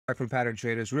Back from Pattern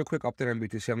Traders. Real quick update on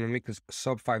BTC. I'm gonna make this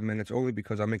sub 5 minutes only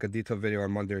because I'll make a detailed video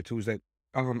on Monday or Tuesday.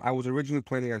 I was originally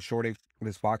planning on shorting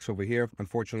this box over here.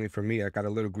 Unfortunately for me, I got a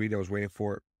little greedy. I was waiting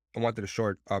for. I wanted to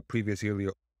short previous yearly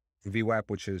VWAP,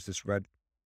 which is this red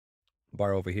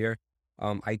bar over here.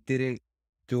 I didn't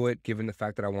do it given the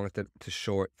fact that I wanted to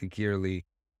short the yearly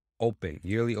open.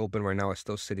 Yearly open right now is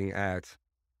still sitting at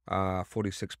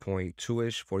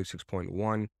 46.2-ish,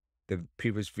 46.1. The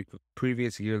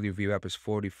previous yearly VWAP is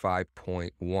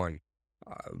 45.1.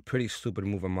 Pretty stupid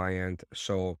move on my end.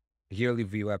 So yearly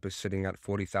VWAP is sitting at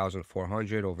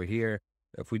 40,400 over here.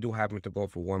 If we do happen to go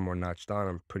for one more notch down,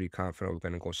 I'm pretty confident we're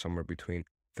going to go somewhere between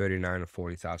 $39,000 and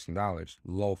 $40,000,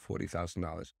 low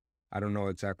 $40,000. I don't know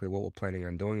exactly what we're planning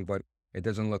on doing, but it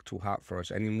doesn't look too hot for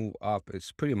us. Any move up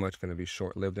is pretty much going to be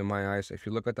short-lived in my eyes. If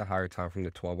you look at the higher time from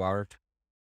the 12-hour,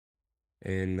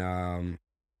 and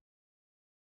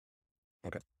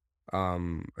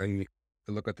you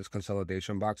look at this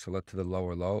consolidation box, so look to the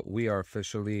lower low, we are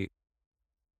officially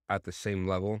at the same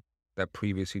level that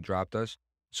previously dropped us.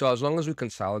 So as long as we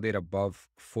consolidate above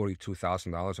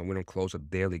 $42,000 and we don't close a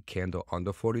daily candle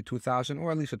under 42,000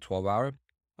 or at least a 12-hour,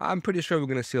 I'm pretty sure we're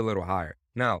going to see a little higher.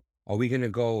 Now, are we going to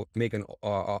go make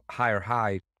a higher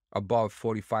high above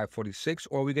 45, 46,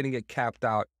 or are we going to get capped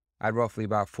out at roughly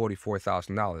about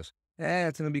 $44,000?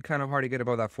 It's going to be kind of hard to get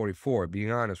above that 44,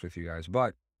 being honest with you guys.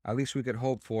 But at least we could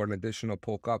hope for an additional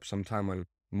poke up sometime on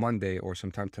Monday or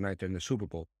sometime tonight during the Super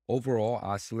Bowl. Overall,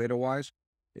 oscillator-wise,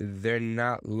 they're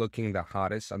not looking the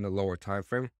hottest on the lower time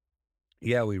frame.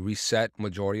 Yeah, we reset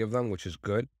majority of them, which is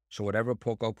good. So whatever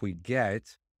poke up we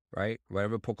get, right,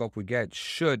 whatever poke up we get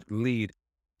should lead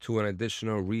to an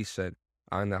additional reset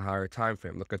on the higher time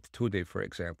frame. Look at the 2-day, for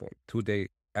example. 2-day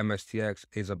MSTX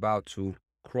is about to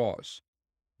cross.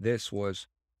 This was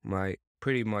my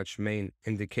pretty much main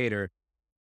indicator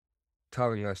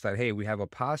telling us that, hey, we have a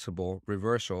possible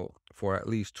reversal for at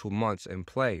least 2 months in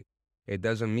play. It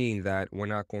doesn't mean that we're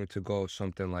not going to go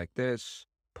something like this,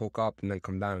 poke up and then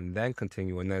come down and then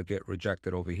continue and then get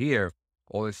rejected over here.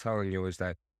 All it's telling you is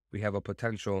that we have a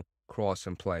potential cross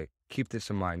in play. Keep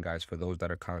this in mind, guys, for those that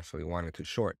are constantly wanting to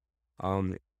short.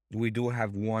 We do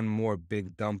have one more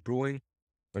big dump brewing.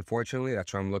 Unfortunately,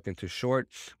 that's why I'm looking to short.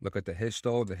 Look at the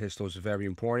histo. The histo is very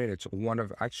important. It's one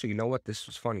of, actually, you know what? This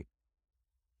was funny.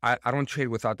 I don't trade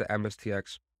without the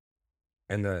MSTX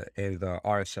and the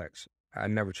RSX. I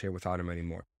never trade without them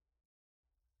anymore.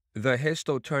 The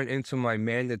histo turned into my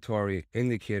mandatory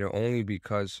indicator only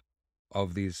because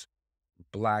of these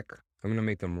black. I'm going to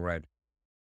make them red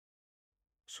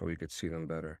so we could see them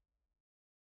better.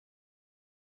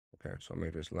 Okay, so I'll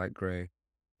make this light gray.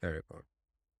 There you go.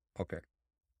 Okay.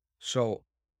 So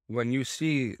when you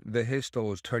see the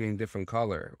histos turning different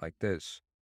color like this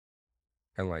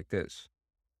and like this,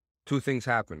 two things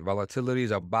happen. Volatility is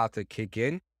about to kick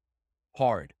in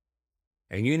hard.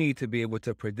 And you need to be able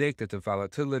to predict if the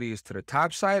volatility is to the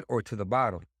top side or to the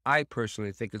bottom. I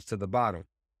personally think it's to the bottom.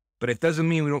 But it doesn't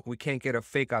mean we can't get a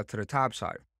fake out to the top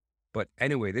side. But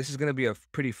anyway, this is going to be a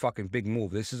pretty fucking big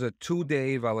move. This is a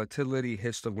 2-day volatility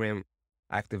histogram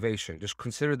activation. Just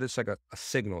consider this like a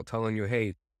signal telling you,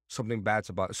 hey, something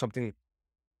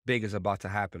big is about to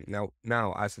happen.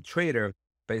 Now, as a trader,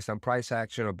 based on price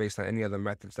action or based on any other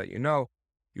methods that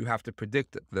you have to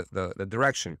predict the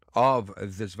direction of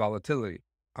this volatility.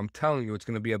 I'm telling you, it's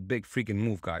going to be a big freaking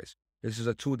move, guys. This is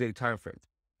a 2-day time frame.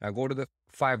 Now go to the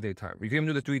 5-day time. You can even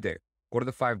do the 3-day. Go to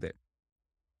the 5-day.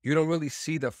 You don't really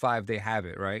see the 5-day have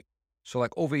it, right? So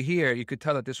like over here, you could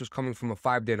tell that this was coming from a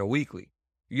 5-day and a weekly.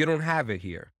 You don't have it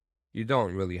here. You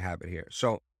don't really have it here.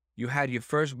 So you had your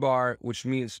first bar, which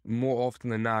means more often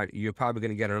than not, you're probably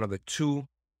going to get another 2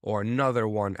 or another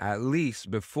one at least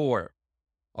before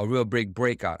a real big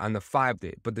breakout on the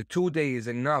 5-day. But the 2-day is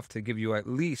enough to give you at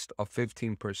least a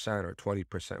 15% or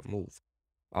 20% move.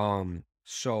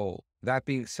 So that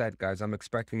being said, guys, I'm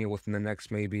expecting it within the next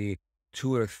maybe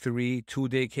 2 or 3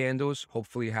 2-day candles.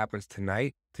 Hopefully it happens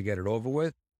tonight to get it over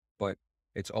with. But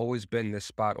it's always been this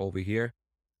spot over here.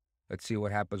 Let's see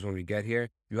what happens when we get here.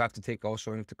 You have to take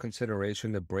also into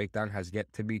consideration the breakdown has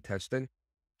yet to be tested.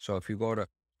 So if you go to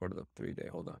the 3-day,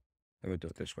 hold on. Let me do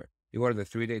it this way. You go to the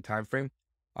 3-day time frame.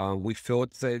 We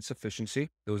filled the insufficiency.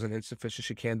 There was an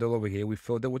insufficiency candle over here. We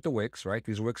filled it with the wicks, right?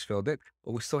 These wicks filled it,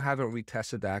 but we still haven't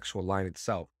retested the actual line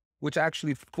itself, which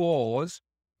actually falls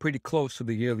pretty close to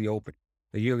the yearly open.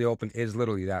 The yearly open is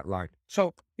literally that line.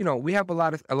 So, we have a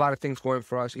lot of things going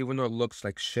for us, even though it looks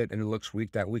like shit and it looks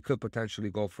weak, that we could potentially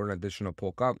go for an additional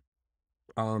poke up.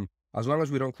 As long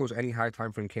as we don't close any high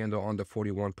time frame candle under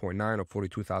 41.9 or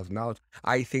 $42,000,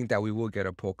 I think that we will get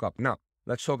a poke up. Now,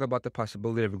 let's talk about the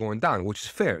possibility of going down, which is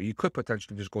fair. You could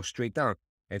potentially just go straight down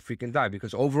and freaking die.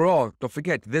 Because overall, don't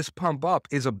forget, this pump up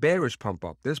is a bearish pump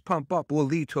up. This pump up will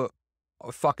lead to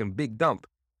a fucking big dump.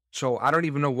 So I don't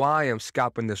even know why I'm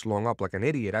scalping this long up like an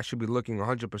idiot. I should be looking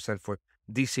 100% for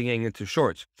DCAing into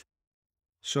shorts.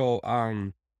 So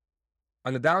on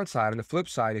the downside, on the flip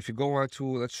side, if you go on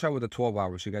to, let's try with the 12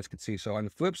 hours so you guys can see. So on the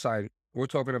flip side, we're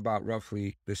talking about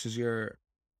roughly, this is your,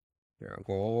 here, I'll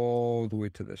go all the way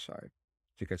to this side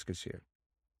so you guys can see it.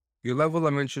 Your level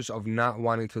of interest of not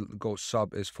wanting to go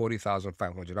sub is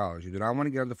 $40,500. You do not want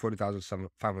to get under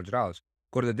 $40,500.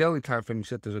 Go to the daily time frame. You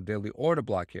said there's a daily order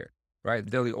block here, right?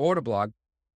 The daily order block,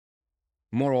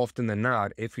 more often than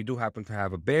not, if you do happen to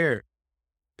have a bear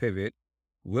pivot,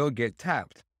 will get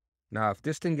tapped. Now, if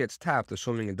this thing gets tapped,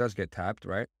 assuming it does get tapped,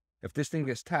 right? If this thing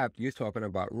gets tapped, you're talking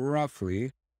about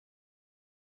roughly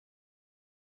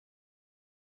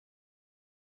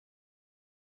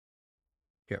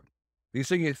here.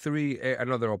 These are your three, I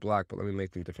know they're all black, but let me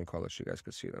make them different colors so you guys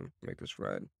can see them. Make this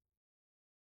red.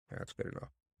 Yeah, that's good enough.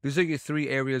 These are your three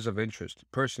areas of interest,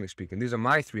 personally speaking. These are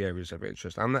my three areas of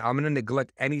interest. I'm going to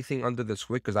neglect anything under this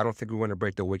wick because I don't think we're going to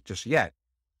break the wick just yet.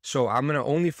 So I'm going to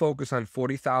only focus on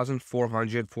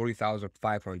 40,400,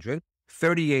 40,500,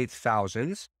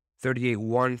 38,000s,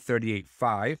 38.1,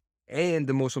 38.5. And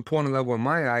the most important level in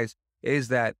my eyes is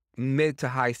that mid to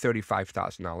high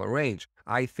 $35,000 range.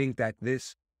 I think that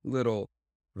this little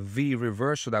V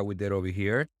reversal that we did over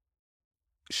here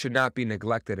should not be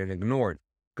neglected and ignored.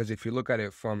 Because if you look at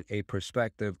it from a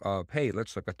perspective of, hey,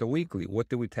 let's look at the weekly. What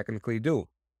did we technically do?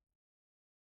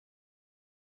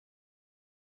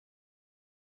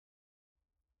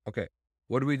 Okay,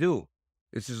 what do we do?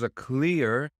 This is a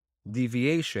clear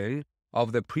deviation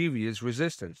of the previous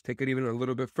resistance. Take it even a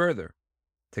little bit further.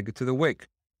 Take it to the wick.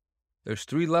 There's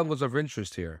three levels of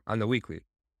interest here on the weekly.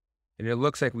 And it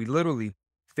looks like we literally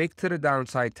faked to the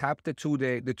downside, tapped the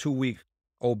 2-week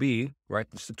OB, right?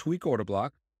 It's the 2-week order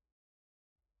block.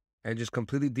 And just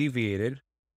completely deviated.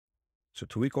 So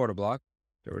 2-week order block.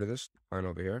 Get rid of this line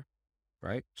over here,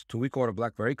 right? It's 2-week order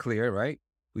block, very clear, right?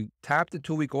 We tapped the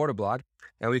 2-week order block,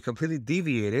 and we completely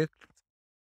deviated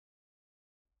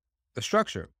the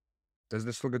structure. Does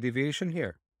this look a deviation?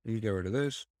 Here. You get rid of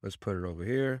this. Let's put it over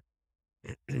here.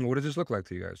 What does this look like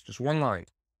to you guys? Just one line.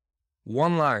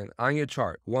 One line on your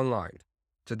chart. One line.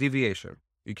 It's a deviation.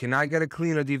 You cannot get a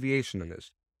cleaner deviation than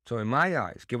this. So in my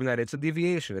eyes, given that it's a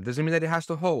deviation, it doesn't mean that it has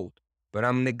to hold. But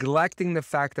I'm neglecting the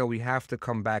fact that we have to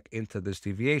come back into this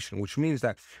deviation, which means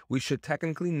that we should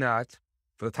technically not,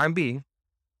 for the time being,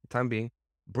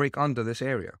 break under this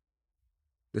area,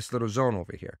 this little zone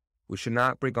over here. We should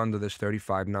not break under this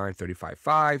 35.9,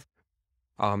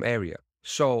 35.5 area.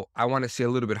 So I want to see a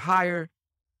little bit higher,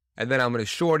 and then I'm going to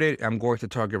short it. I'm going to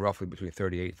target roughly between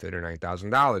 $38,000 and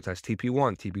 $39,000. That's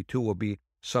TP1. TP2 will be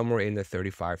somewhere in the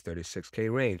 35,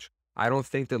 36K range. I don't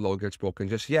think the low gets broken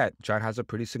just yet. Chart has a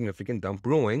pretty significant dump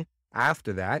brewing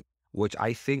after that, which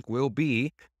I think will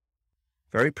be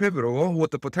very pivotal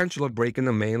with the potential of breaking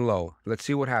the main low. Let's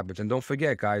see what happens. And don't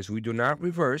forget, guys, we do not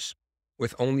reverse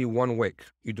with only one wick.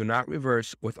 You do not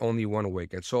reverse with only one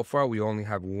wick. And so far, we only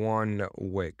have one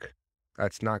wick.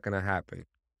 That's not going to happen.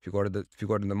 If you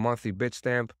go to the monthly bit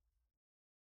stamp,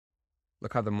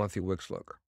 look how the monthly wicks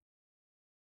look.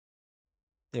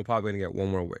 We're probably going to get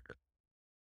one more wick.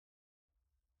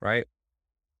 Right?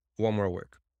 One more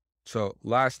wick. So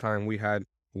last time we had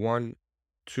 1,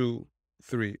 2,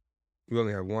 3. We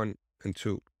only have 1 and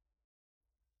 2.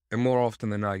 And more often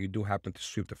than not, you do happen to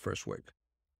sweep the first wick.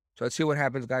 So let's see what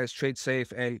happens, guys. Trade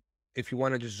safe. And if you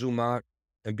want to just zoom out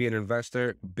and be an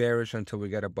investor, bearish until we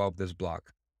get above this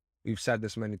block. We've said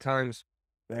this many times.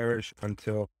 Bearish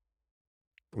until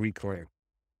reclaim.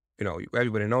 You know,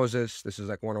 everybody knows this. This is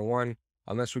like 101.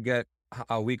 Unless we get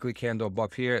a weekly candle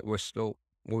above here, we're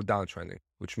downtrending,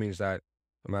 which means that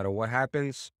no matter what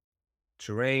happens,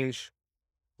 to range,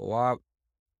 go up,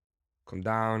 come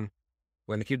down.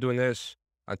 We're going to keep doing this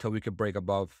until we can break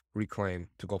above, reclaim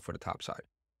to go for the top side.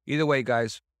 Either way,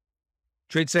 guys,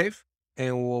 trade safe,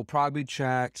 and we'll probably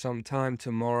chat sometime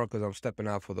tomorrow because I'm stepping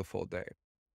out for the full day.